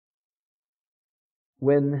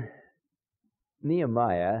When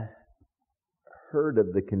Nehemiah heard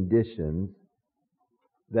of the conditions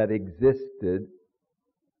that existed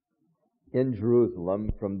in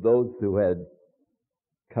Jerusalem from those who had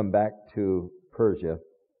come back to Persia,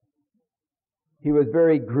 he was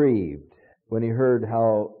very grieved when he heard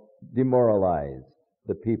how demoralized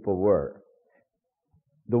the people were.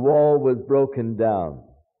 The wall was broken down.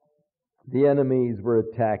 The enemies were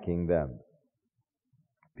attacking them.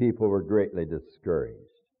 People were greatly discouraged.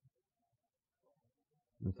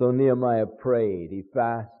 And so Nehemiah prayed, he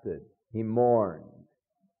fasted, he mourned.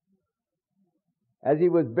 As he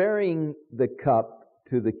was bearing the cup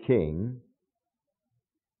to the king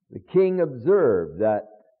observed that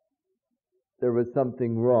there was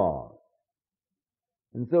something wrong.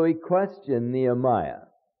 And so he questioned Nehemiah.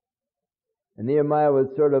 And Nehemiah was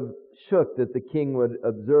sort of shook that the king would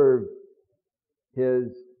observe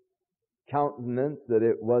his countenance, that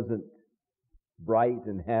it wasn't bright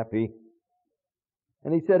and happy.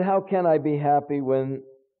 And he said, "How can I be happy when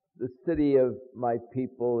the city of my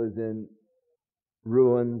people is in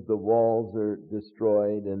ruins, the walls are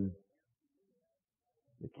destroyed?" And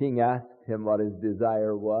the king asked him what his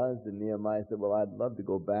desire was, and Nehemiah said, "Well, I'd love to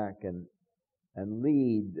go back and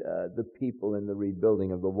lead the people in the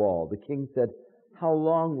rebuilding of the wall." The king said, "How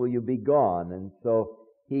long will you be gone?" And so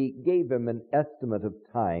he gave him an estimate of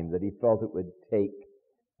time that he felt it would take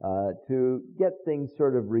to get things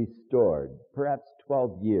sort of restored, perhaps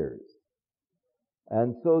 12 years.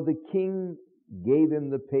 And so the king gave him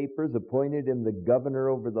the papers, appointed him the governor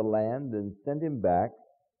over the land, and sent him back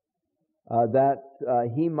that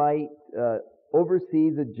he might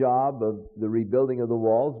oversee the job of the rebuilding of the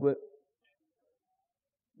walls, which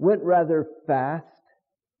went rather fast.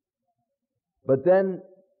 But then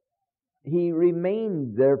he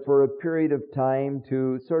remained there for a period of time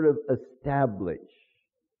to sort of establish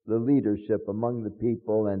the leadership among the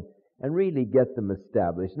people and really get them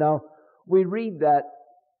established. Now, we read that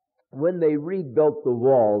when they rebuilt the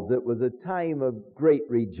walls, it was a time of great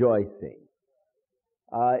rejoicing.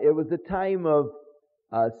 It was a time of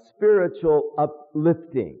spiritual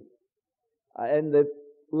uplifting. In the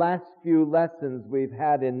last few lessons we've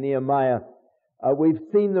had in Nehemiah, we've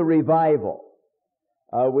seen the revival.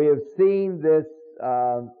 We have seen this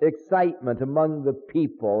excitement among the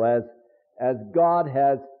people as God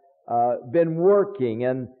has been working,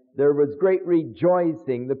 and there was great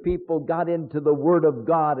rejoicing. The people got into the Word of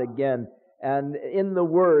God again, and in the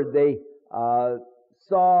Word they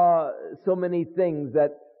saw so many things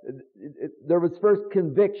that there was first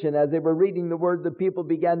conviction. As they were reading the Word, the people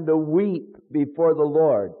began to weep before the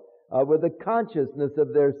Lord with a consciousness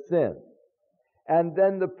of their sin. And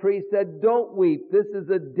then the priest said, "Don't weep. This is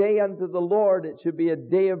a day unto the Lord. It should be a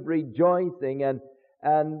day of rejoicing." And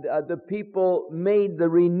the people made the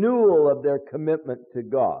renewal of their commitment to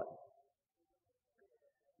God.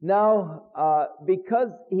 Now,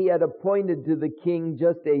 because he had appointed to the king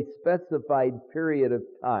just a specified period of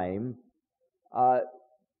time,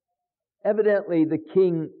 evidently the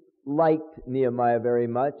king liked Nehemiah very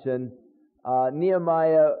much, and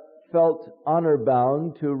Nehemiah felt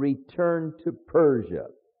honor-bound to return to Persia,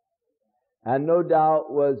 and no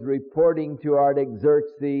doubt was reporting to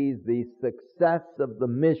Artaxerxes the success of the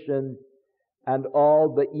mission and all,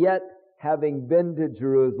 but yet, having been to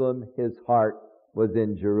Jerusalem, his heart was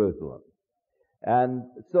in Jerusalem. And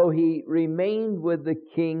so he remained with the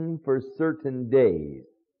king for certain days,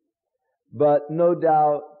 but no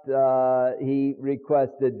doubt he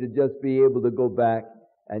requested to just be able to go back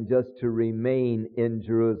and just to remain in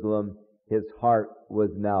Jerusalem. His heart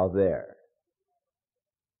was now there.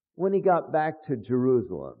 When he got back to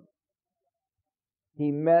Jerusalem, he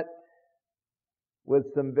met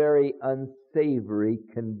with some very unsavory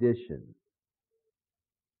conditions.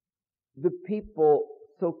 The people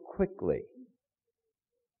so quickly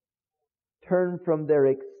turned from their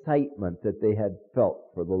excitement that they had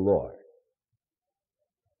felt for the Lord.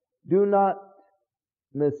 Do not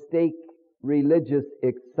mistake religious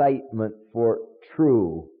excitement for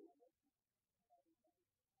true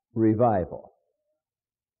revival.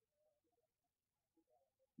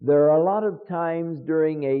 There are a lot of times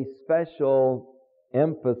during a special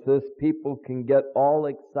emphasis, people can get all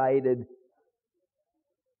excited.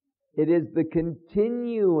 It is the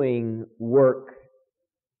continuing work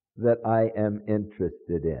that I am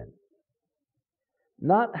interested in.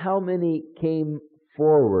 Not how many came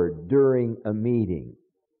forward during a meeting,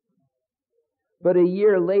 but a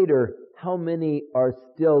year later, how many are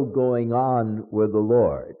still going on with the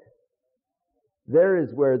Lord. There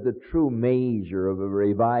is where the true measure of a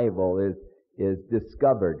revival is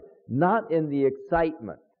discovered. Not in the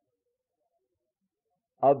excitement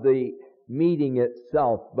of the meeting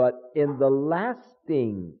itself, but in the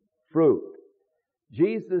lasting fruit.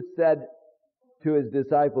 Jesus said to his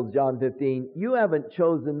disciples, John 15, "You haven't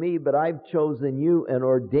chosen me, but I've chosen you and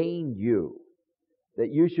ordained you, that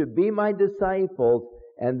you should be my disciples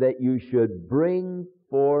and that you should bring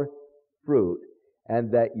forth fruit,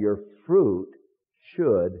 and that your fruit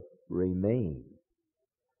should remain."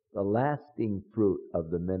 The lasting fruit of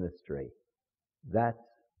the ministry. That's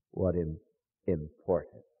what is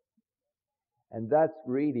important. And that's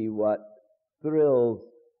really what thrills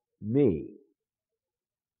me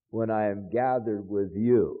when I am gathered with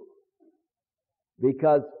you.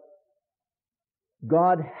 Because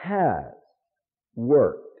God has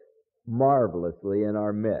worked marvelously in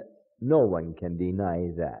our midst. No one can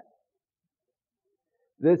deny that.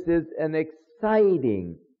 This is an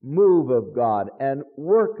exciting move of God and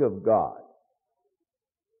work of God.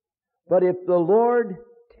 But if the Lord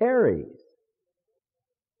tarries,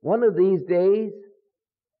 one of these days,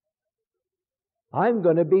 I'm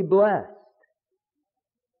going to be blessed.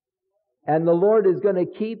 And the Lord is going to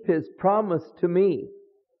keep His promise to me.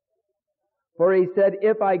 For He said,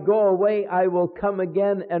 "If I go away, I will come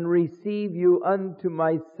again and receive you unto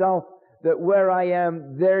myself, that where I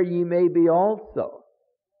am, there ye may be also."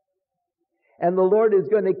 And the Lord is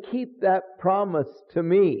going to keep that promise to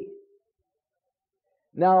me.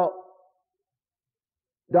 Now,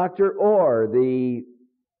 Dr. Orr, the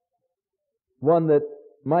one that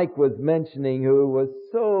Mike was mentioning, who was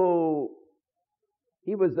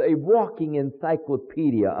he was a walking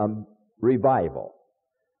encyclopedia on revival.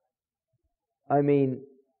 I mean,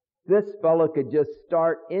 this fellow could just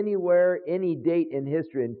start anywhere, any date in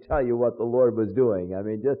history and tell you what the Lord was doing. I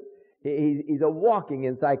mean, he's a walking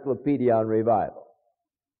encyclopedia on revival.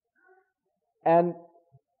 And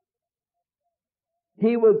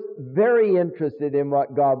he was very interested in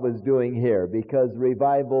what God was doing here, because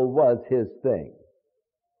revival was his thing.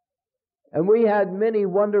 And we had many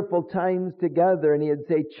wonderful times together, and he'd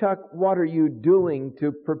say, "Chuck, what are you doing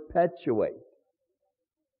to perpetuate?"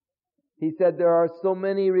 He said, "There are so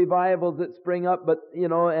many revivals that spring up, but,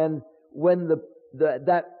 and when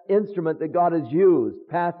that instrument that God has used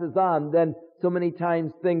passes on, then so many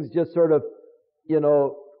times things just sort of,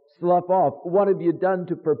 slough off. What have you done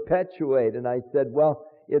to perpetuate?" And I said, "Well,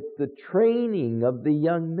 it's the training of the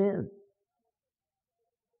young men.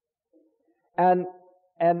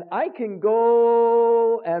 And I can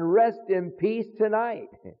go and rest in peace tonight.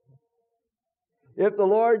 If the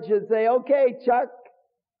Lord should say, 'Okay, Chuck,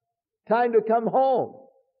 time to come home,'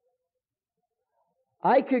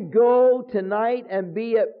 I could go tonight and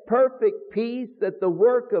be at perfect peace that the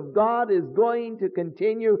work of God is going to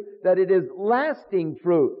continue, that it is lasting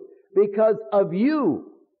fruit because of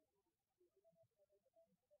you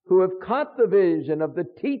who have caught the vision of the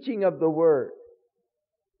teaching of the Word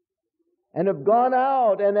and have gone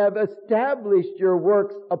out and have established your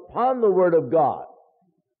works upon the Word of God.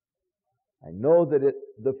 I know that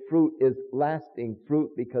the fruit is lasting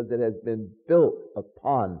fruit because it has been built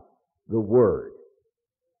upon the Word.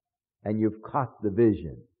 And you've caught the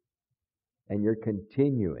vision. And you're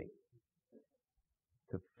continuing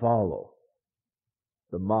to follow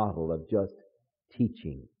the model of just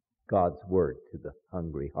teaching God's Word to the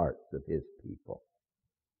hungry hearts of His people.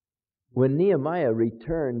 When Nehemiah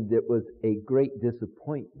returned, it was a great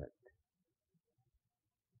disappointment.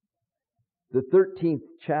 The 13th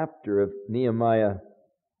chapter of Nehemiah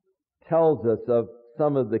tells us of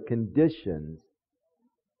some of the conditions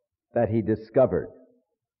that he discovered.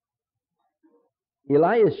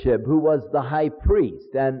 Eliashib, who was the high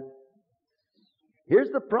priest, and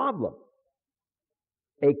here's the problem.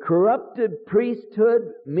 A corrupted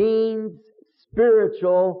priesthood means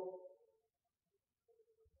spiritual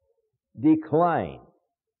decline.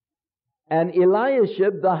 And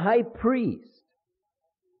Eliashib, the high priest,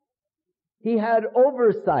 he had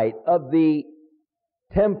oversight of the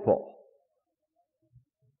temple.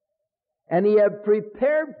 And he had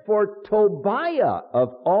prepared for Tobiah,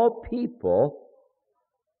 of all people,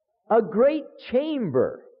 a great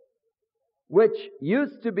chamber, which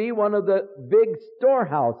used to be one of the big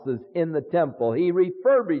storehouses in the temple. He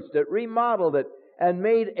refurbished it, remodeled it, and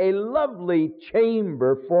made a lovely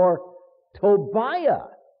chamber for Tobiah.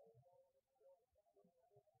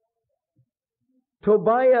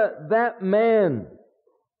 Tobiah, that man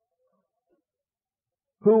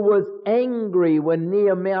who was angry when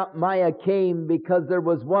Nehemiah came because there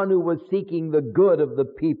was one who was seeking the good of the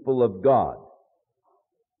people of God.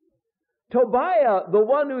 Tobiah, the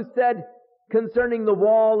one who said concerning the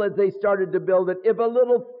wall as they started to build it, if a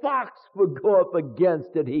little fox would go up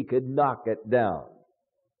against it, he could knock it down.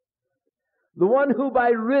 the one who by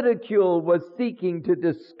ridicule was seeking to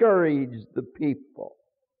discourage the people.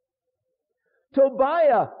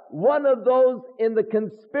 Tobiah, one of those in the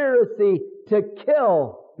conspiracy to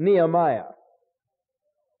kill Nehemiah.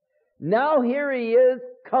 Now here he is,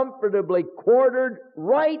 comfortably quartered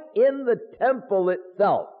right in the temple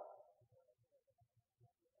itself,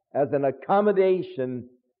 as an accommodation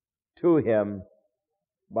to him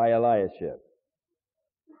by Eliashib.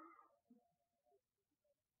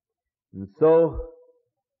 And so,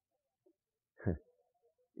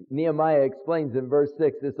 Nehemiah explains in verse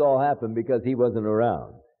 6, this all happened because he wasn't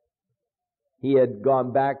around. He had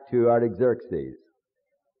gone back to Artaxerxes.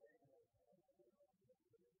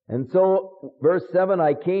 And so, verse 7,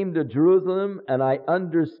 I came to Jerusalem, and I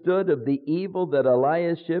understood of the evil that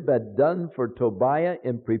Eliashib had done for Tobiah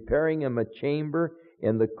in preparing him a chamber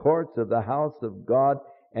in the courts of the house of God,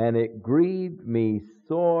 and it grieved me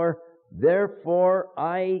sore. Therefore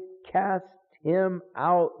I cast him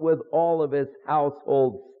out with all of his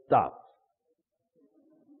household stuff.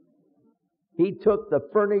 He took the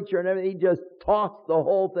furniture and everything, he just tossed the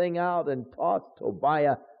whole thing out and tossed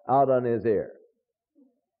Tobiah out on his ear.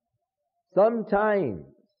 Sometimes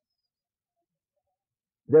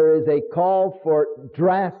there is a call for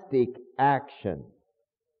drastic action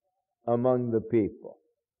among the people.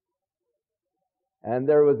 And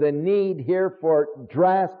there was a need here for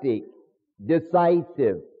drastic,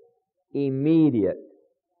 decisive, immediate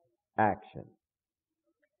action.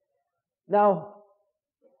 Now,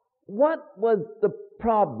 what was the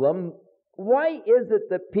problem? Why is it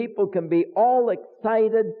that people can be all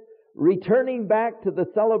excited, returning back to the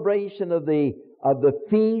celebration of the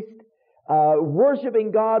feast,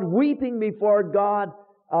 worshiping God, weeping before God,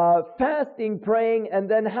 fasting, praying, and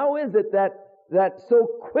then how is it that so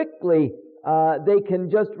quickly they can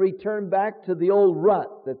just return back to the old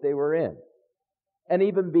rut that they were in, and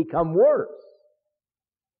even become worse?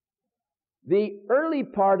 The early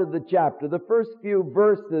part of the chapter, the first few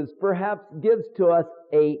verses, perhaps gives to us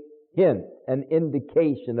a hint, an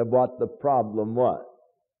indication of what the problem was.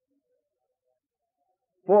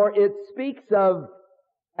 For it speaks of,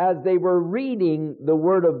 as they were reading the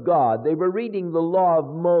Word of God, they were reading the law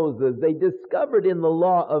of Moses, they discovered in the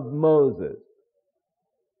law of Moses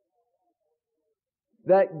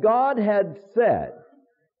that God had said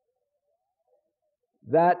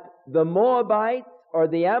that the Moabites or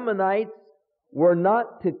the Ammonites were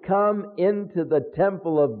not to come into the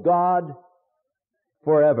temple of God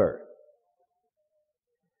forever.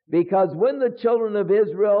 Because when the children of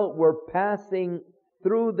Israel were passing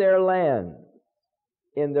through their land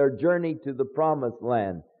in their journey to the promised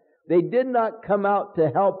land, they did not come out to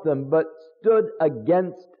help them, but stood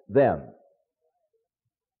against them.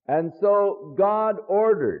 And so God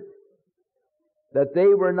ordered that they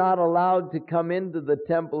were not allowed to come into the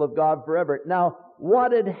temple of God forever. Now,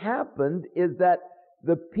 what had happened is that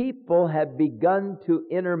the people had begun to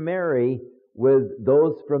intermarry with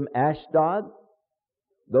those from Ashdod,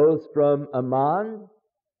 those from Ammon,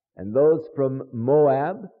 and those from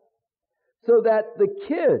Moab, so that the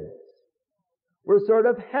kids were sort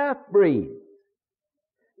of half-breeds.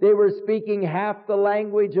 They were speaking half the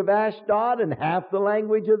language of Ashdod and half the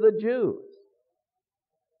language of the Jews.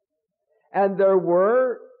 And there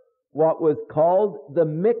were what was called the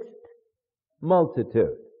mixed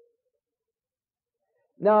multitude.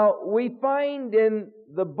 Now, we find in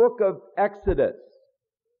the book of Exodus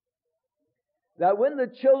that when the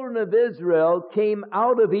children of Israel came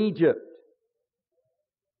out of Egypt,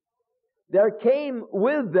 there came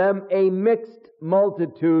with them a mixed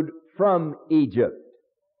multitude from Egypt.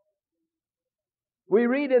 We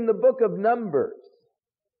read in the book of Numbers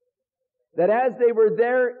that as they were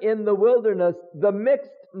there in the wilderness, the mixed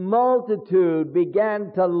multitude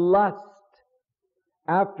began to lust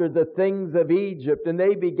after the things of Egypt, and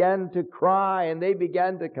they began to cry, and they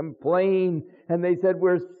began to complain, and they said,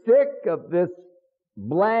 we're sick of this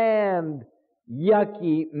bland,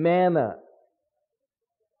 yucky manna.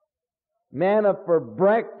 Manna for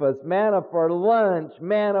breakfast, manna for lunch,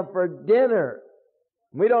 manna for dinner.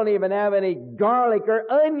 We don't even have any garlic or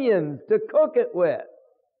onions to cook it with.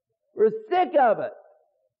 We're sick of it.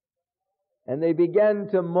 And they began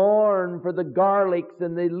to mourn for the garlics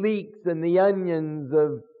and the leeks and the onions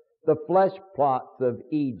of the flesh plots of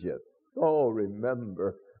Egypt. Oh,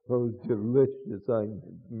 remember those delicious onions.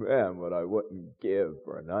 Man, what I wouldn't give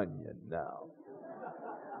for an onion now.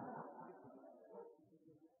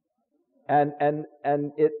 And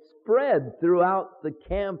it spread throughout the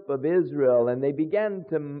camp of Israel, and they began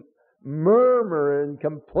to murmur and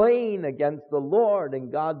complain against the Lord,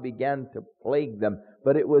 and God began to plague them.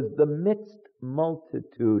 But it was the mixed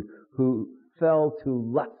multitude who fell to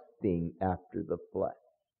lust lusting after the flesh.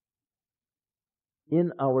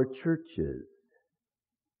 In our churches,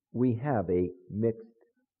 we have a mixed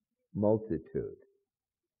multitude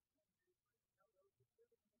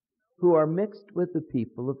who are mixed with the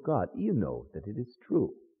people of God. You know that it is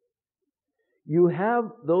true. You have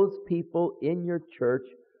those people in your church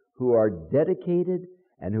who are dedicated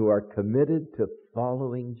and who are committed to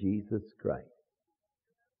following Jesus Christ.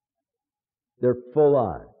 They're full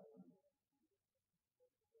on.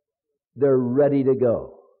 They're ready to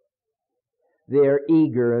go. They're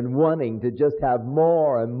eager and wanting to just have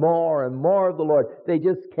more and more and more of the Lord. They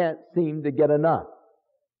just can't seem to get enough.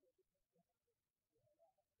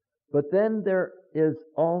 But then there is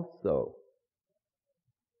also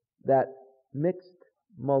that mixed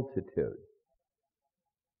multitude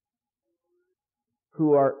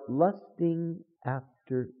who are lusting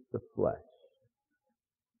after the flesh.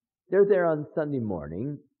 They're there on Sunday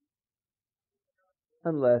morning,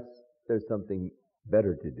 unless there's something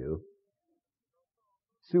better to do.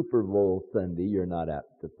 Super Bowl Sunday, you're not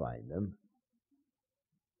apt to find them.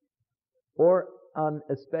 Or on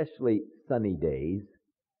especially sunny days,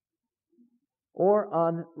 or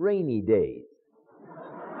on rainy days.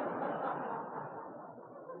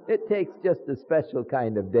 It takes just a special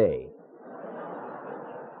kind of day.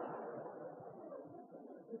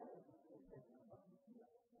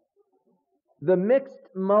 The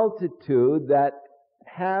mixed multitude that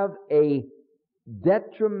have a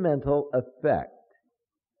detrimental effect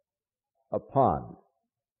upon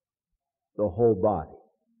the whole body.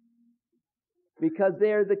 Because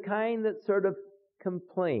they're the kind that sort of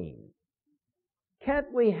complain.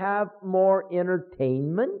 Can't we have more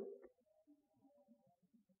entertainment?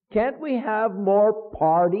 Can't we have more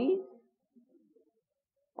parties?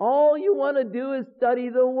 All you want to do is study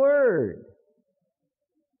the Word.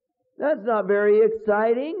 That's not very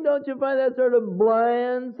exciting. Don't you find that sort of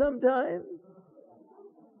bland sometimes?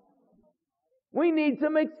 We need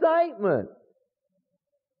some excitement.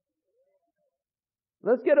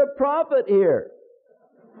 Let's get a prophet here.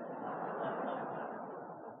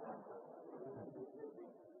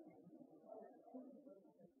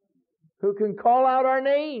 Who can call out our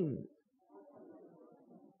names.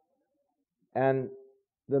 And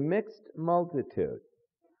the mixed multitude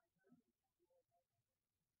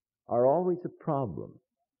are always a problem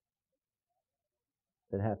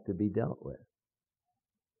that have to be dealt with.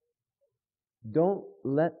 Don't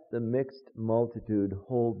let the mixed multitude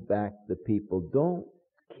hold back the people. Don't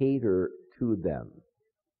cater to them.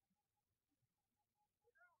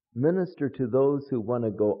 Minister to those who want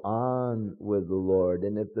to go on with the Lord.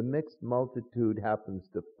 And if the mixed multitude happens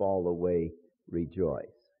to fall away, rejoice.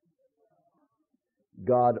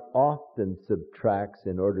 God often subtracts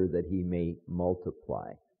in order that He may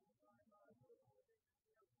multiply.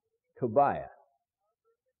 Tobiah,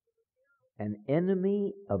 an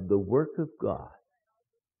enemy of the work of God,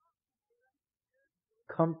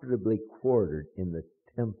 comfortably quartered in the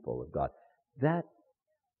temple of God. That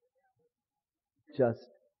just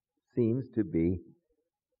seems to be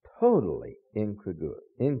totally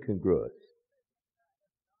incongruous.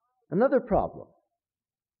 Another problem.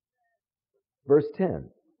 Verse 10.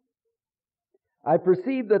 I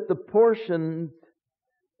perceive that the portions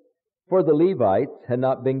for the Levites had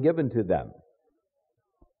not been given to them.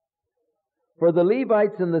 For the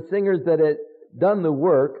Levites and the singers that had done the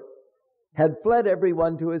work had fled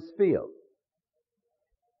everyone to his field.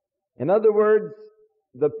 In other words,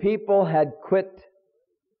 the people had quit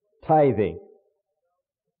tithing.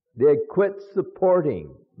 They had quit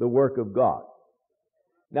supporting the work of God.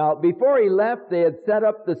 Now, before he left, they had set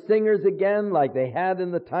up the singers again like they had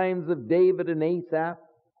in the times of David and Asaph.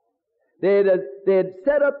 They had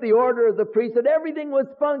set up the order of the priesthood. Everything was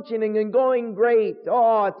functioning and going great.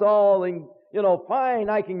 Oh, it's all in, fine.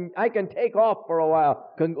 I can take off for a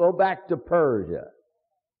while. Can go back to Persia.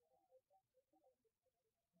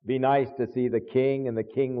 Be nice to see the king, and the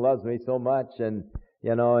king loves me so much, and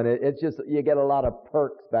it's just, you get a lot of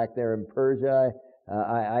perks back there in Persia.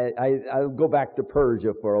 I'll go back to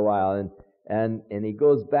Persia for a while, and he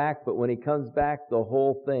goes back, but when he comes back, the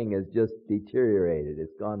whole thing is just deteriorated.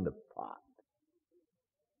 It's gone to pot.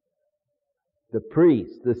 The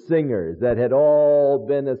priests, the singers that had all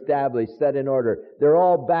been established, set in order, they're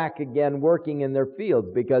all back again working in their fields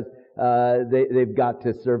because they've got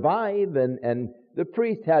to survive, and the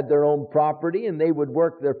priests had their own property, and they would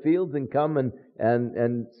work their fields and come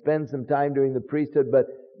and spend some time doing the priesthood,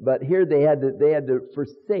 but here they had to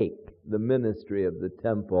forsake the ministry of the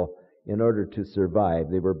temple in order to survive.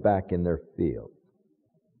 They were back in their field.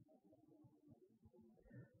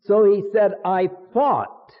 So he said, I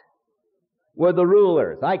fought with the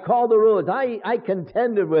rulers. I called the rulers. I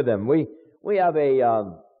contended with them. We have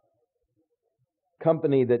a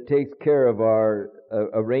company that takes care of our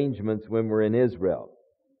arrangements when we're in Israel.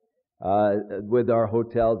 With our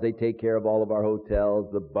hotels, they take care of all of our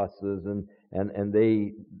hotels, the buses, and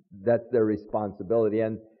that's their responsibility.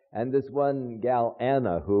 And this one gal,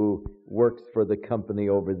 Anna, who works for the company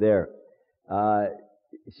over there,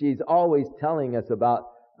 she's always telling us about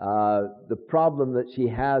the problem that she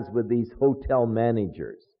has with these hotel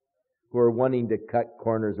managers who are wanting to cut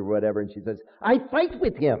corners or whatever. And she says, I fight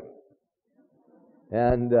with him.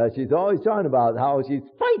 And she's always talking about how she's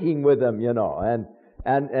fighting with him, you know.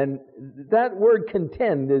 And that word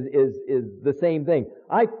contend is the same thing.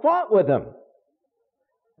 I fought with him.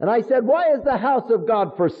 And I said, why is the house of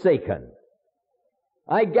God forsaken?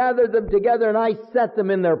 I gathered them together and I set them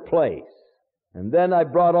in their place. And then I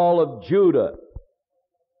brought all of Judah.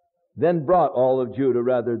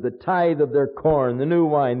 The tithe of their corn, the new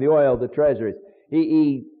wine, the oil, the treasuries.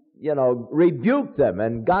 He rebuked them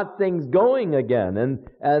and got things going again.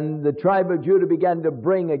 And the tribe of Judah began to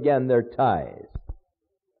bring again their tithes.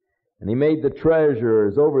 And he made the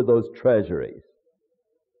treasurers over those treasuries.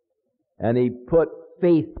 And he put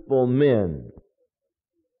faithful men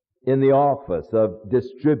in the office of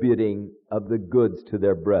distributing of the goods to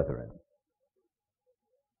their brethren.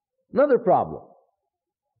 Another problem.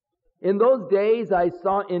 In those days I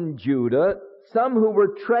saw in Judah some who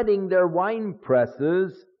were treading their wine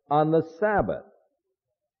presses on the Sabbath,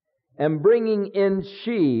 and bringing in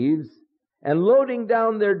sheaves, and loading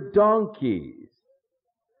down their donkeys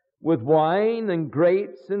with wine and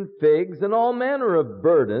grapes and figs and all manner of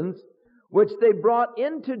burdens, which they brought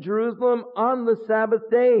into Jerusalem on the Sabbath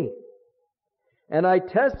day. And I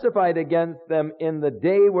testified against them in the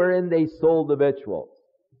day wherein they sold the victuals.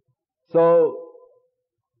 So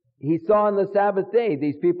he saw on the Sabbath day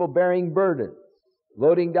these people bearing burdens,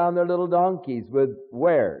 loading down their little donkeys with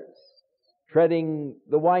wares, treading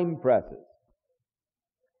the wine presses.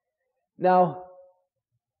 Now,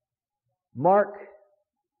 Mark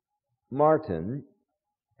Martin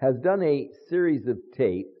has done a series of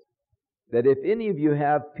tapes that if any of you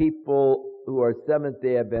have people who are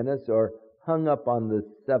Seventh-day Adventists or hung up on the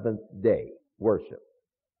seventh-day worship,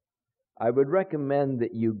 I would recommend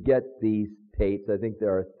that you get these tapes. I think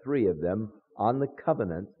there are 3 of them on the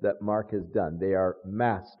covenants that Mark has done. They are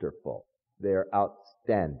masterful. They are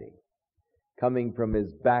outstanding. Coming from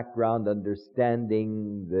his background,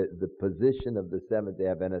 understanding the position of the Seventh-day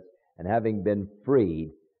Adventists, and having been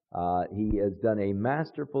freed, he has done a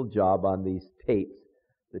masterful job on these tapes.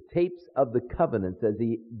 The tapes of the covenants, as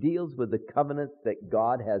he deals with the covenants that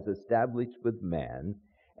God has established with man.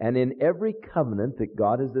 And in every covenant that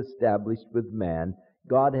God has established with man,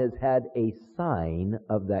 God has had a sign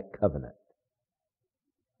of that covenant.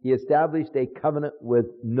 He established a covenant with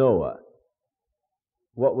Noah.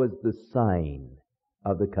 What was the sign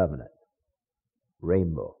of the covenant?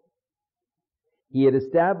 Rainbow. He had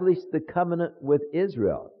established the covenant with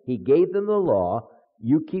Israel. He gave them the law.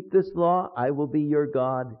 You keep this law, I will be your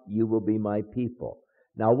God, you will be my people.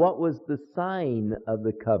 Now, what was the sign of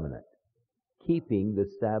the covenant? Keeping the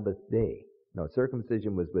Sabbath day. No,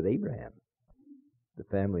 circumcision was with Abraham, the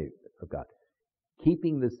family of God.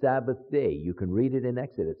 Keeping the Sabbath day, you can read it in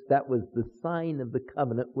Exodus. That was the sign of the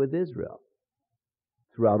covenant with Israel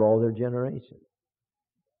throughout all their generations.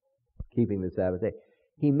 Keeping the Sabbath day.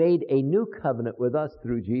 He made a new covenant with us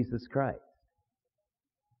through Jesus Christ.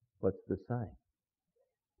 What's the sign?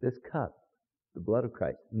 This cup, the blood of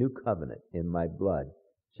Christ, new covenant in my blood,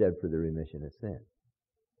 shed for the remission of sin.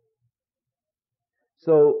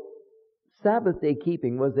 So, Sabbath day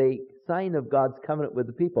keeping was a sign of God's covenant with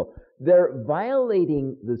the people. Their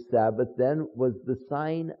violating the Sabbath then was the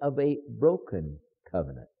sign of a broken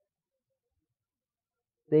covenant.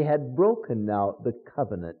 They had broken now the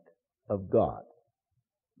covenant of God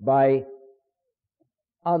by,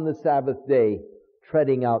 on the Sabbath day,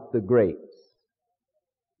 treading out the grapes,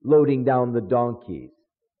 loading down the donkeys,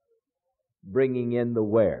 bringing in the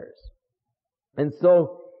wares. And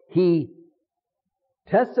so he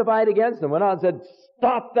testified against them, went on and said,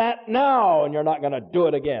 stop that now, and you're not going to do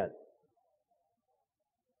it again.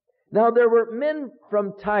 Now there were men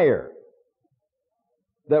from Tyre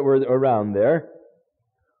that were around there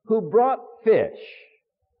who brought fish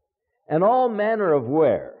and all manner of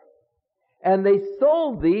ware, and they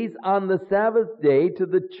sold these on the Sabbath day to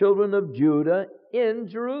the children of Judah in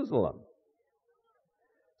Jerusalem.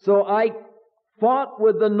 So I fought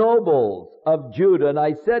with the nobles of Judah, and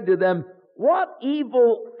I said to them, what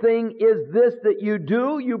evil thing is this that you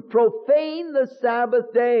do? You profane the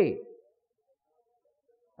Sabbath day.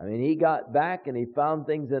 I mean, he got back and he found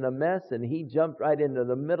things in a mess, and he jumped right into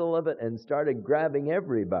the middle of it and started grabbing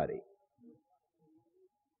everybody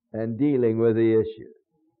and dealing with the issue.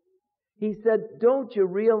 He said, don't you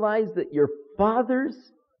realize that your fathers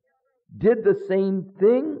did the same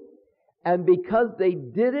thing? And because they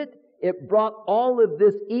did it, it brought all of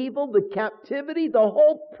this evil, the captivity, the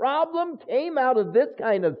whole problem came out of this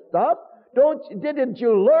kind of stuff. Didn't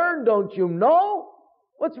you learn? Don't you know?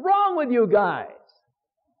 What's wrong with you guys?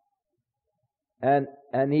 And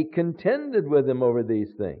he contended with him over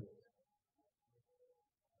these things.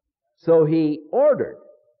 So he ordered,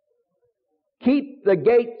 keep the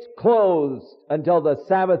gates closed until the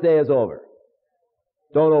Sabbath day is over.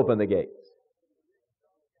 Don't open the gates.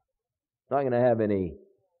 Not going to have any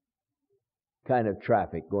kind of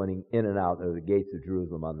traffic going in and out of the gates of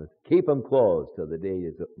Jerusalem on this. Keep them closed till the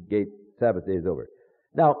Sabbath day is over.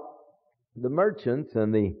 Now, the merchants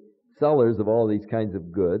and the sellers of all these kinds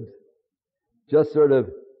of goods just sort of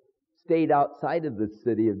stayed outside of the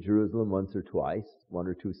city of Jerusalem once or twice, one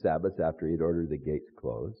or two Sabbaths after he'd ordered the gates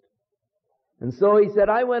closed. And so he said,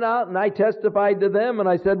 I went out and I testified to them, and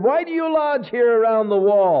I said, why do you lodge here around the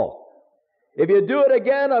wall? If you do it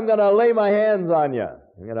again, I'm going to lay my hands on you.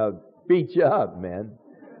 I'm going to beat you up, man.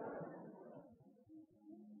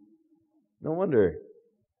 No wonder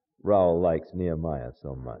Raoul likes Nehemiah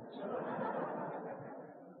so much.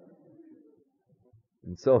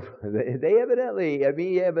 And so they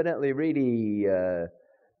evidently really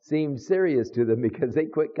seemed serious to them, because they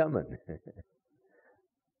quit coming.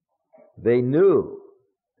 They knew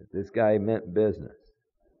that this guy meant business.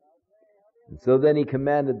 And so then he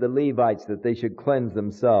commanded the Levites that they should cleanse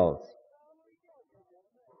themselves,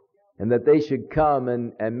 and that they should come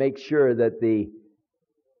and make sure that the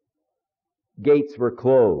gates were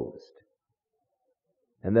closed,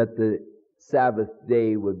 and that the Sabbath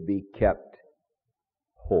day would be kept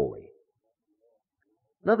holy.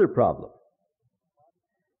 Another problem.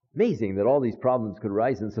 Amazing that all these problems could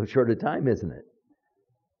arise in so short a time, isn't it?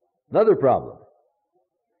 Another problem.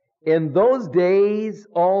 In those days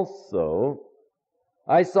also,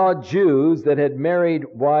 I saw Jews that had married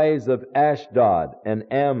wives of Ashdod and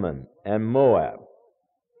Ammon and Moab.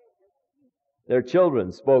 Their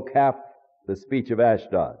children spoke half the speech of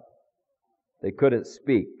Ashdod. They couldn't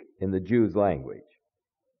speak in the Jews' language,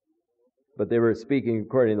 but they were speaking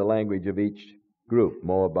according to the language of each group,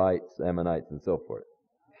 Moabites, Ammonites, and so forth.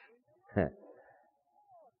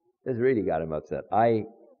 This really got him upset. I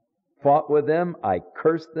fought with them, I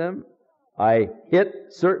cursed them, I hit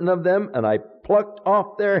certain of them, and I plucked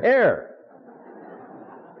off their hair.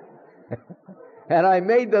 And I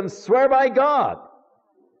made them swear by God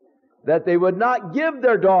that they would not give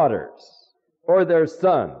their daughters or their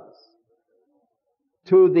sons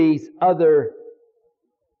to these other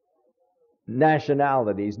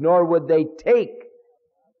nationalities, nor would they take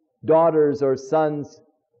daughters or sons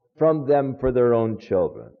from them for their own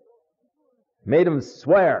children. Made them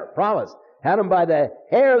swear, promise, had them by the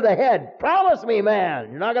hair of the head. Promise me,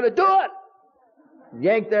 man, you're not going to do it.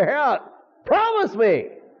 Yank their hair out. Promise me.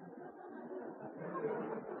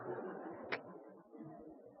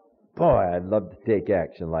 Boy, I'd love to take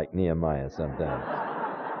action like Nehemiah sometimes.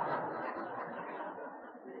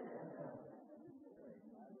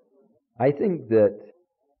 I think that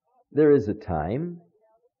there is a time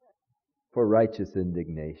for righteous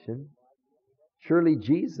indignation. Surely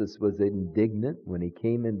Jesus was indignant when he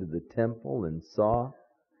came into the temple and saw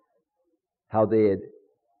how they had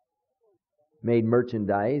made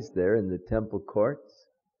merchandise there in the temple courts,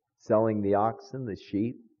 selling the oxen, the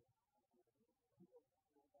sheep,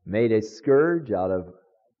 made a scourge out of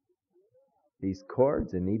these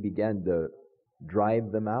cords, and he began to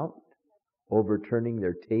drive them out, overturning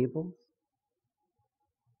their tables,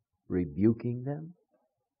 rebuking them.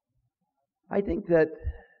 I think that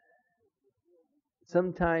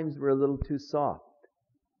sometimes we're a little too soft,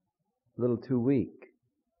 a little too weak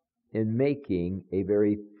in making a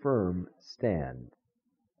very firm stand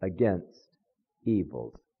against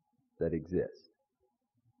evils that exist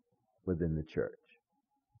within the church.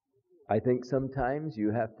 I think sometimes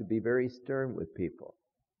you have to be very stern with people.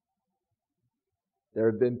 There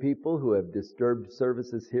have been people who have disturbed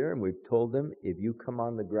services here, and we've told them, if you come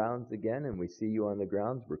on the grounds again and we see you on the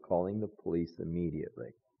grounds, we're calling the police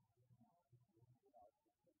immediately.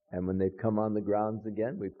 And when they've come on the grounds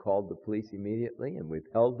again, we've called the police immediately, and we've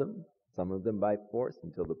held them, some of them by force,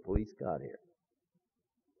 until the police got here.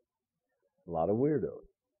 A lot of weirdos.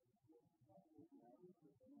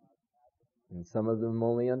 And some of them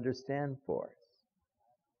only understand force.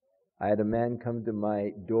 I had a man come to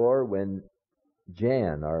my door when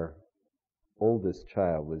Jan, our oldest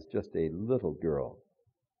child, was just a little girl.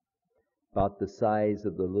 about the size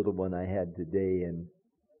of the little one I had today, and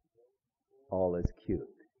all as cute.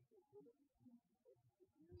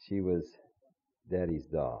 She was Daddy's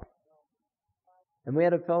doll. And we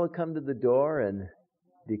had a fellow come to the door and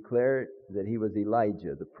declare that he was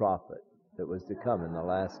Elijah, the prophet that was to come in the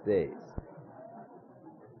last days.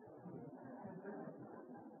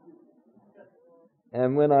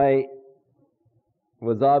 And when I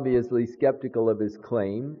was obviously skeptical of his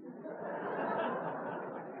claim,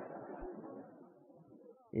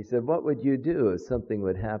 he said, "What would you do if something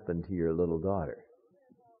would happen to your little daughter?"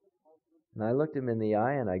 And I looked him in the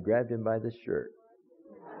eye and I grabbed him by the shirt.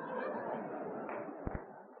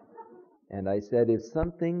 And I said, "If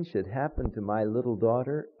something should happen to my little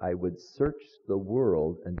daughter, I would search the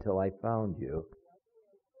world until I found you,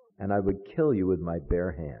 and I would kill you with my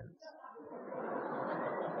bare hands."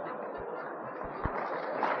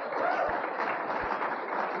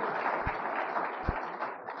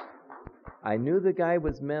 I knew the guy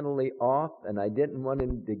was mentally off, and I didn't want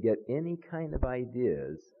him to get any kind of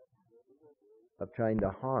ideas of trying to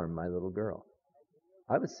harm my little girl.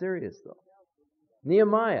 I was serious, though.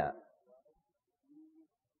 Nehemiah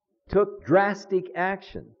took drastic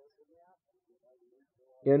action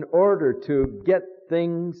in order to get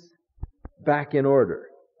things back in order.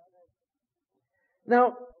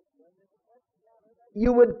 Now,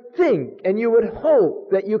 you would think and you would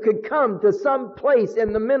hope that you could come to some place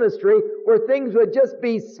in the ministry where things would just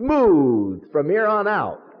be smooth from here on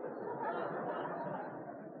out.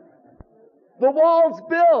 The wall's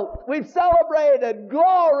built. We've celebrated.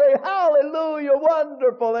 Glory. Hallelujah.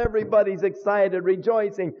 Wonderful. Everybody's excited,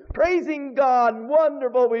 rejoicing, praising God.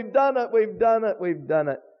 Wonderful. We've done it. We've done it. We've done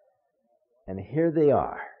it. And here they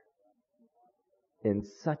are in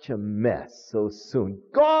such a mess so soon.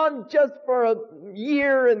 Gone just for a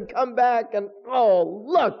year and come back and, oh,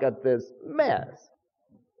 look at this mess.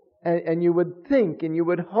 And you would think and you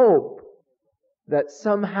would hope that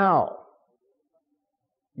somehow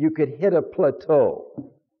you could hit a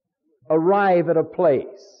plateau, arrive at a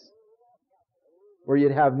place where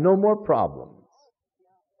you'd have no more problems,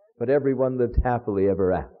 but everyone lived happily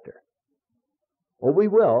ever after. Well, we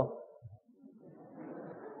will.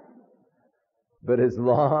 But as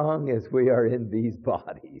long as we are in these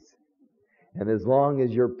bodies, and as long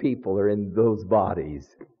as your people are in those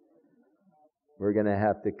bodies, we're going to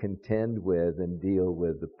have to contend with and deal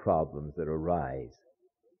with the problems that arise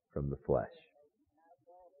from the flesh.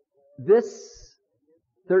 This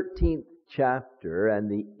 13th chapter and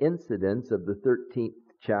the incidents of the 13th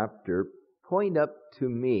chapter point up to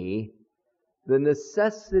me the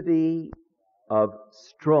necessity of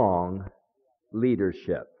strong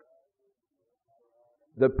leadership.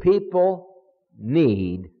 The people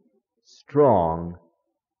need strong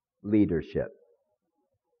leadership.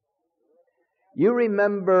 You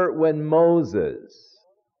remember when Moses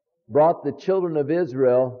brought the children of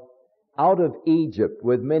Israel out of Egypt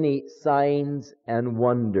with many signs and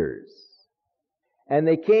wonders. And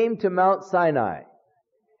they came to Mount Sinai.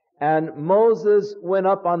 And Moses went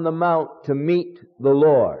up on the mount to meet the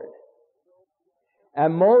Lord.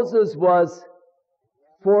 And Moses was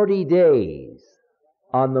 40 days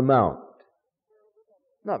on the mount.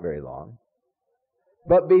 Not very long.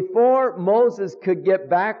 But before Moses could get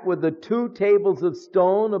back with the 2 tables of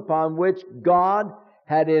stone upon which God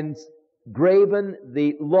had engraven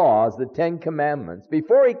the laws, the 10 Commandments,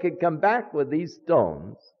 before he could come back with these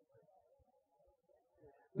stones,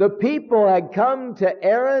 the people had come to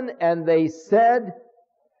Aaron and they said,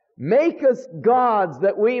 "Make us gods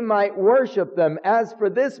that we might worship them. As for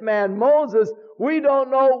this man Moses, we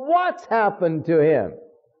don't know what's happened to him."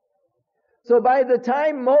 So by the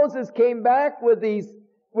time Moses came back with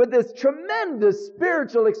this tremendous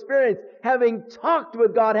spiritual experience, having talked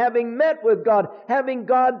with God, having met with God, having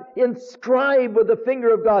God inscribed with the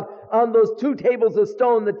finger of God on those 2 tables of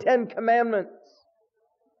stone, the 10 Commandments.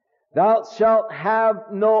 "Thou shalt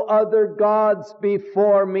have no other gods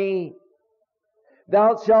before me.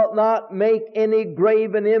 Thou shalt not make any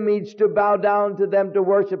graven image to bow down to them, to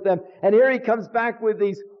worship them." And here he comes back with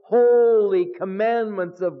these holy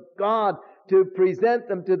commandments of God to present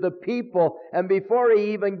them to the people. And before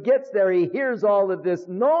he even gets there, he hears all of this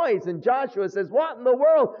noise. And Joshua says, "What in the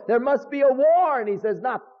world? There must be a war." And he says,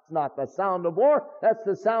 "It's not the sound of war. That's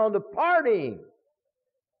the sound of partying."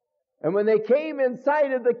 And when they came in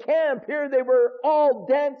sight of the camp, here they were all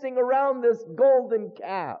dancing around this golden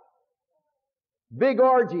calf. Big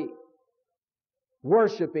orgy,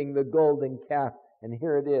 worshiping the golden calf. And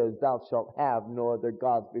here it is, "Thou shalt have no other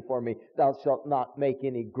gods before me. Thou shalt not make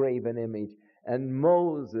any graven image." And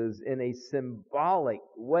Moses, in a symbolic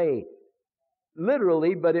way,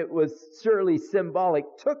 literally, but it was surely symbolic,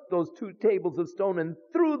 took those 2 tables of stone and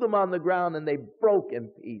threw them on the ground, and they broke in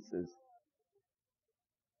pieces.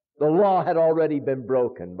 The law had already been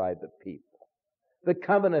broken by the people. The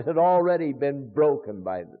covenant had already been broken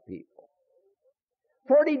by the people.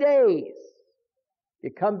 40 days.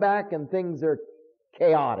 You come back and things are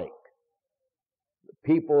chaotic.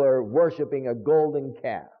 The people are worshiping a golden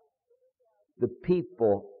calf. The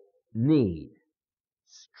people need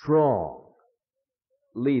strong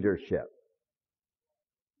leadership.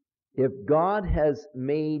 If God has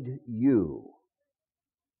made you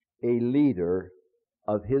a leader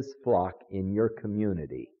of His flock in your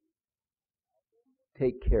community,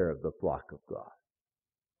 take care of the flock of God.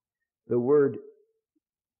 The word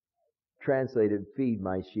translated feed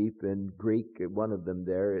my sheep in Greek, one of them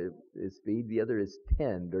there is feed, the other is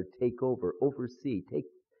tend or take over, oversee,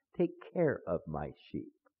 take care of my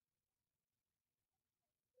sheep.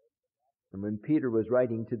 And when Peter was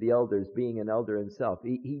writing to the elders, being an elder himself,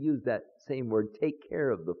 he used that same word, take care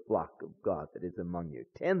of the flock of God that is among you.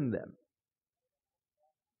 Tend them.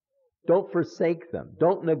 Don't forsake them.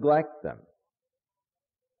 Don't neglect them.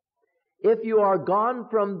 If you are gone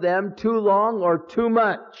from them too long or too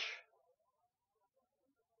much,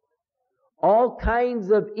 all kinds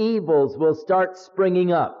of evils will start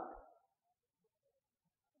springing up.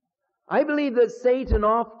 I believe that Satan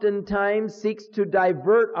oftentimes seeks to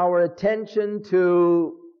divert our attention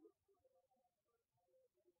to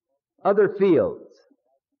other fields.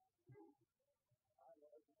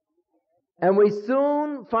 And we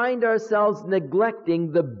soon find ourselves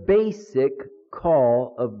neglecting the basic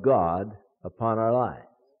call of God upon our lives.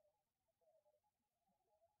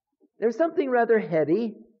 There's something rather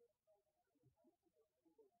heady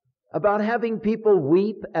about having people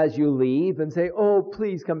weep as you leave and say, oh,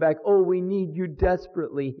 please come back. Oh, we need you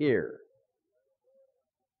desperately here.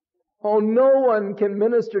 Oh, no one can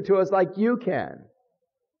minister to us like you can.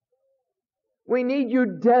 We need you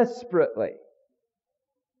desperately.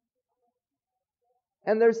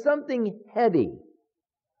 And there's something heady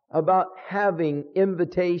about having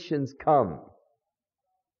invitations come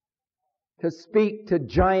to speak to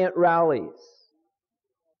giant rallies,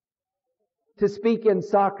 to speak in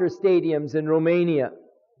soccer stadiums in Romania,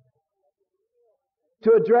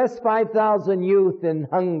 to address 5,000 youth in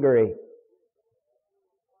Hungary.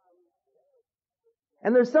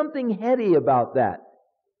 And there's something heady about that.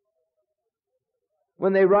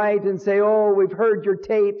 When they write and say, oh, we've heard your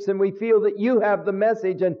tapes and we feel that you have the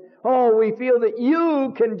message, and oh, we feel that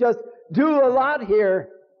you can just do a lot here.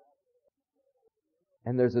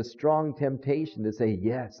 And there's a strong temptation to say,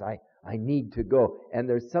 yes, I need to go. And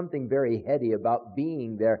there's something very heady about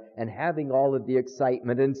being there and having all of the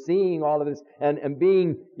excitement and seeing all of this and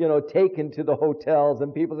being, taken to the hotels,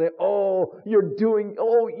 and people say, oh,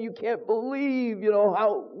 you can't believe,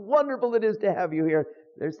 how wonderful it is to have you here.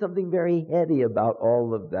 There's something very heady about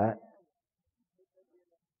all of that.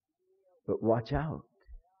 But watch out.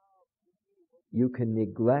 You can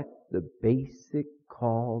neglect the basic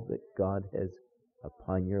call that God has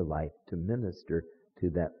upon your life to minister to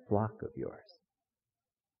that flock of yours.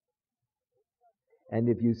 And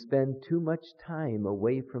if you spend too much time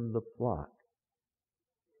away from the flock,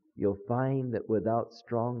 you'll find that without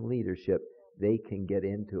strong leadership, they can get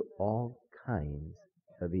into all kinds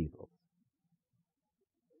of evil.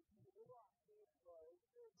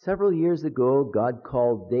 Several years ago, God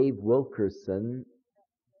called Dave Wilkerson,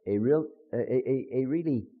 a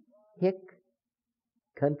really hick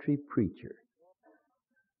country preacher,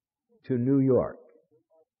 to New York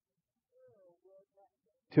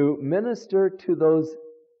to minister to those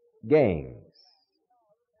gangs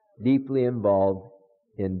deeply involved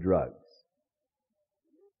in drugs.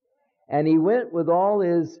 And he went with all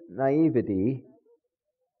his naivety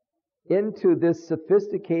into this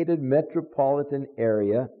sophisticated metropolitan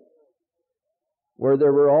area where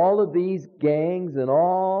there were all of these gangs and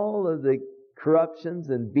all of the corruptions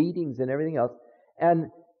and beatings and everything else, and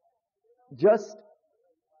just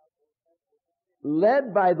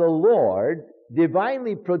led by the Lord,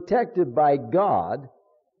 divinely protected by God,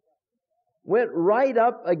 went right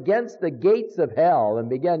up against the gates of hell and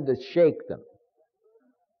began to shake them.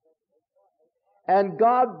 And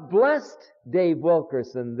God blessed Dave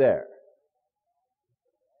Wilkerson there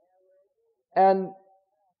and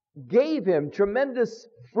gave him tremendous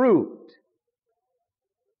fruit.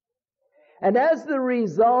 And as the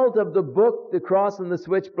result of the book, The Cross and the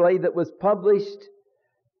Switchblade, that was published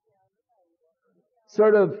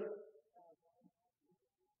sort of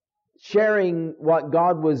sharing what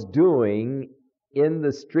God was doing in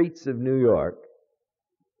the streets of New York,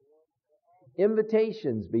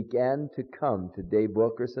 Invitations began to come to Dave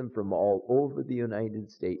Wilkerson from all over the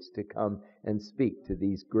United States to come and speak to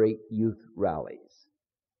these great youth rallies.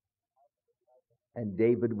 And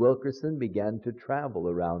David Wilkerson began to travel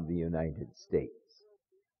around the United States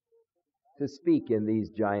to speak in these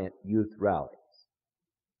giant youth rallies.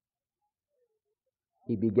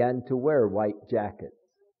 He began to wear white jackets,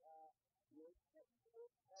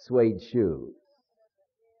 suede shoes,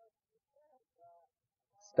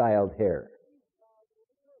 styled hair.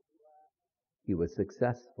 He was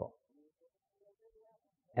successful.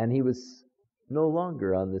 And he was no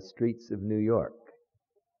longer on the streets of New York.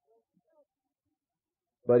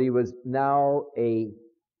 But he was now an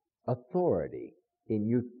authority in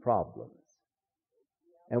youth problems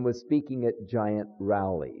and was speaking at giant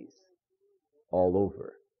rallies all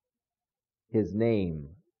over. His name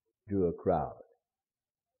drew a crowd.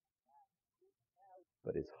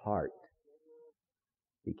 But his heart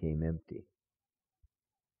became empty.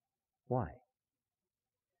 Why?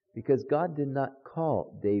 Because God did not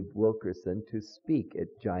call Dave Wilkerson to speak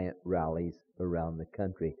at giant rallies around the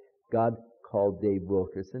country. God called Dave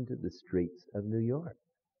Wilkerson to the streets of New York.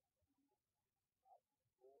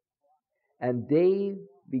 And Dave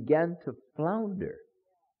began to flounder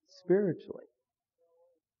spiritually.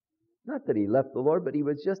 Not that he left the Lord, but he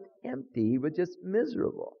was just empty. He was just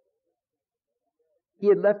miserable. He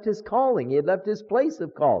had left his calling. He had left his place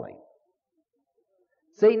of calling.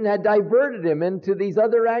 Satan had diverted him into these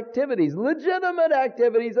other activities, legitimate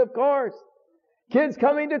activities, of course. Kids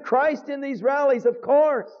coming to Christ in these rallies, of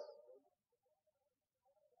course.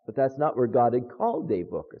 But that's not where God had called Dave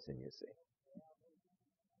Wilkerson, you see.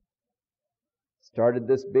 Started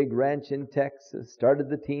this big ranch in Texas, started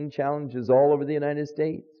the teen challenges all over the United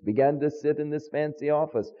States, began to sit in this fancy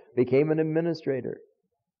office, became an administrator,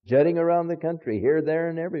 jetting around the country, here, there,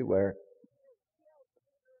 and everywhere,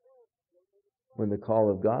 when the call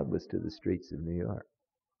of God was to the streets of New York.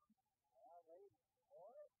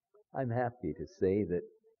 I'm happy to say that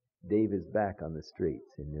Dave is back on the streets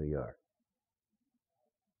in New York.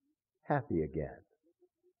 Happy again.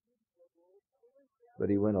 But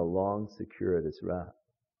he went a long, circuitous route.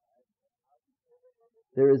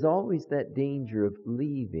 There is always that danger of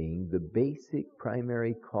leaving the basic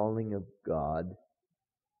primary calling of God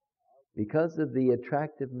because of the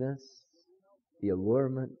attractiveness, the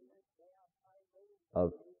allurement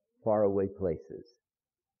of faraway places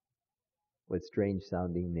with strange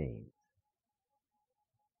sounding names,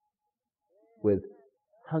 with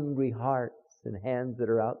hungry hearts and hands that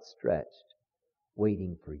are outstretched,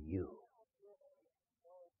 waiting for you.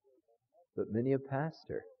 But many a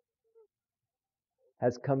pastor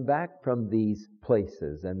has come back from these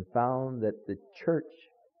places and found that the church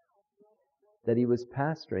that he was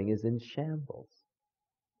pastoring is in shambles.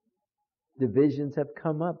 Divisions have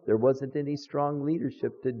come up. There wasn't any strong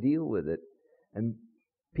leadership to deal with it. And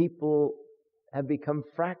people have become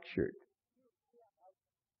fractured.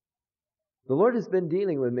 The Lord has been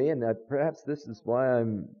dealing with me, and perhaps this is why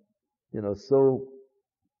I'm, so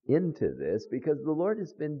into this, because the Lord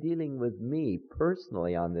has been dealing with me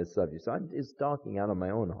personally on this subject. So I'm just talking out of my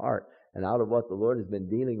own heart and out of what the Lord has been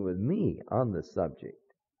dealing with me on the subject.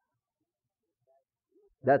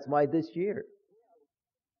 That's why this year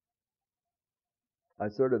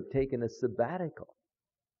I've sort of taken a sabbatical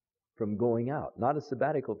from going out. Not a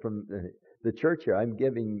sabbatical from the church here. I'm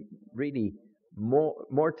giving really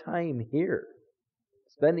more time here.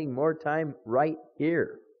 Spending more time right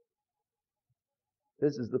here.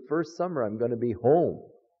 This is the first summer I'm going to be home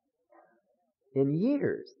in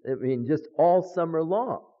years. I mean, just all summer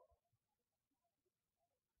long.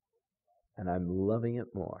 And I'm loving it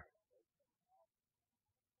more.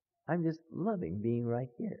 I'm just loving being right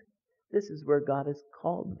here. This is where God has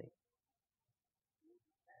called me.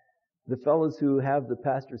 The fellows who have the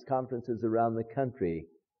pastors' conferences around the country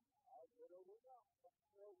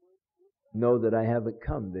know that I haven't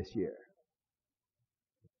come this year.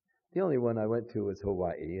 The only one I went to was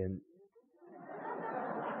Hawaii, and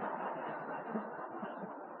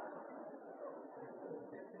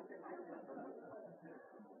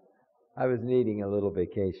I was needing a little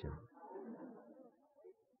vacation.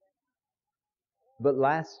 But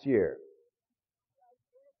last year,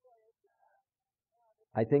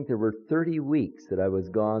 I think there were 30 weeks that I was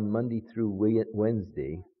gone Monday through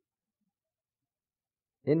Wednesday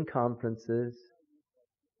in conferences,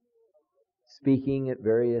 speaking at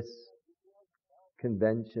various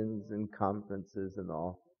conventions and conferences and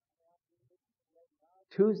all.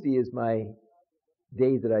 Tuesday is my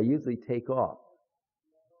day that I usually take off.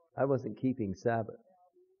 I wasn't keeping Sabbath.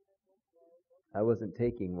 I wasn't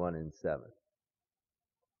taking 1 and 7.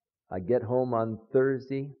 I get home on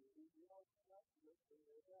Thursday,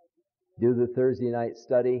 do the Thursday night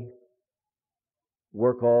study,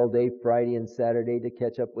 work all day Friday and Saturday to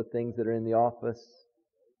catch up with things that are in the office,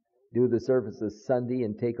 do the services Sunday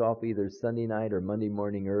and take off either Sunday night or Monday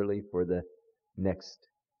morning early for the next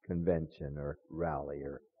convention or rally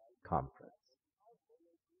or conference.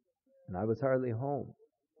 And I was hardly home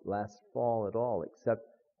last fall at all, except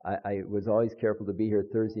I was always careful to be here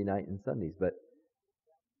Thursday night and Sundays, but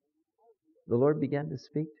the Lord began to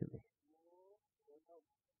speak to me.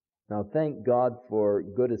 Now, thank God for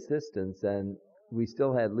good assistance, and we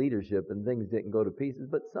still had leadership, and things didn't go to pieces,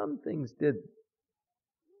 but some things did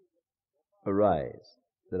arise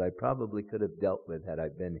that I probably could have dealt with had I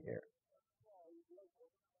been here.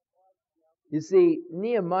 You see,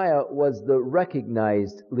 Nehemiah was the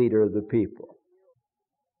recognized leader of the people.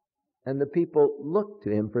 And the people looked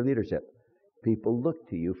to him for leadership. People look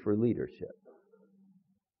to you for leadership.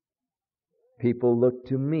 People look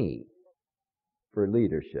to me for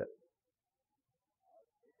leadership.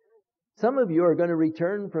 Some of you are going to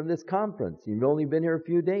return from this conference. You've only been here a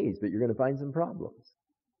few days, but you're going to find some problems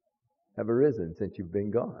have arisen since you've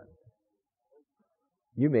been gone.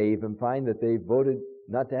 You may even find that they voted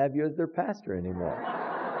not to have you as their pastor anymore.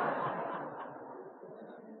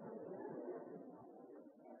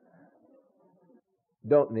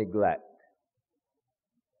 Don't neglect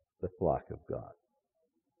the flock of God.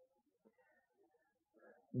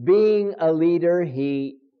 Being a leader,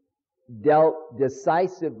 he dealt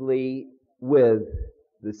decisively with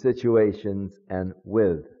the situations and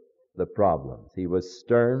with the problems. He was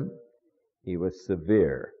stern, he was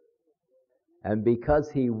severe. And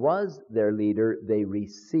because he was their leader, they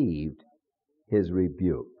received his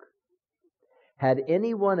rebuke. Had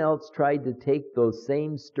anyone else tried to take those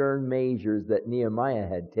same stern measures that Nehemiah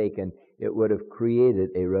had taken, it would have created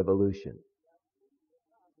a revolution.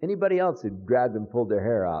 Anybody else had grabbed and pulled their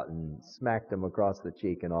hair out and smacked them across the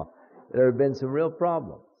cheek and all, there have been some real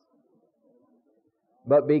problems.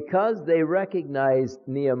 But because they recognized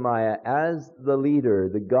Nehemiah as the leader,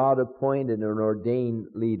 the God-appointed and ordained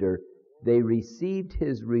leader, they received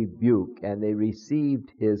his rebuke and they received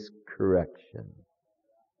his correction.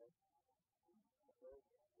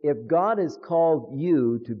 If God has called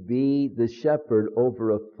you to be the shepherd over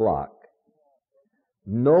a flock,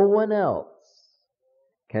 no one else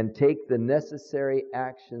can take the necessary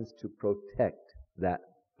actions to protect that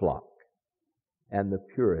flock and the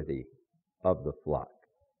purity of the flock.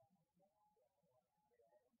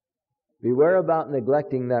 Beware about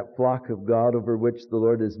neglecting that flock of God over which the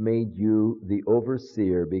Lord has made you the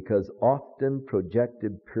overseer, because often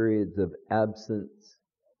projected periods of absence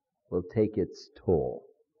will take its toll.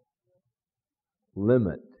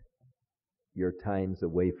 Limit your times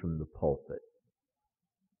away from the pulpit.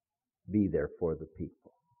 Be there for the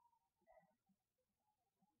people.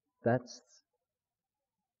 That's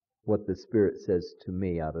what the Spirit says to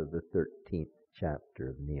me out of the 13th chapter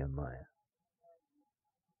of Nehemiah.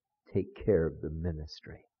 Take care of the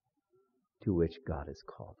ministry to which God has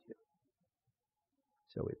called you.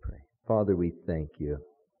 Shall we pray? Father, we thank you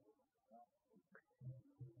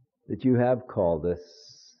that you have called us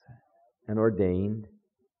and ordained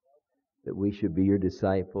that we should be your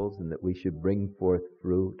disciples and that we should bring forth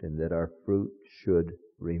fruit and that our fruit should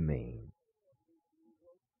remain.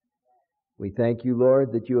 We thank you,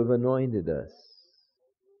 Lord, that you have anointed us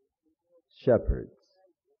shepherds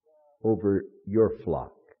over your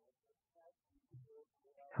flock.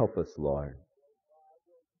 Help us, Lord,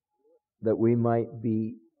 that we might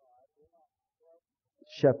be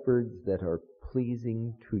shepherds that are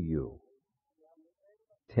pleasing to you,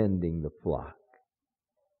 tending the flock,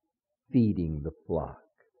 feeding the flock,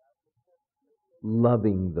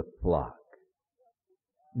 loving the flock,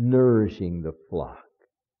 nourishing the flock.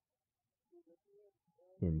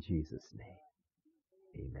 In Jesus'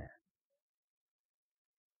 name, amen.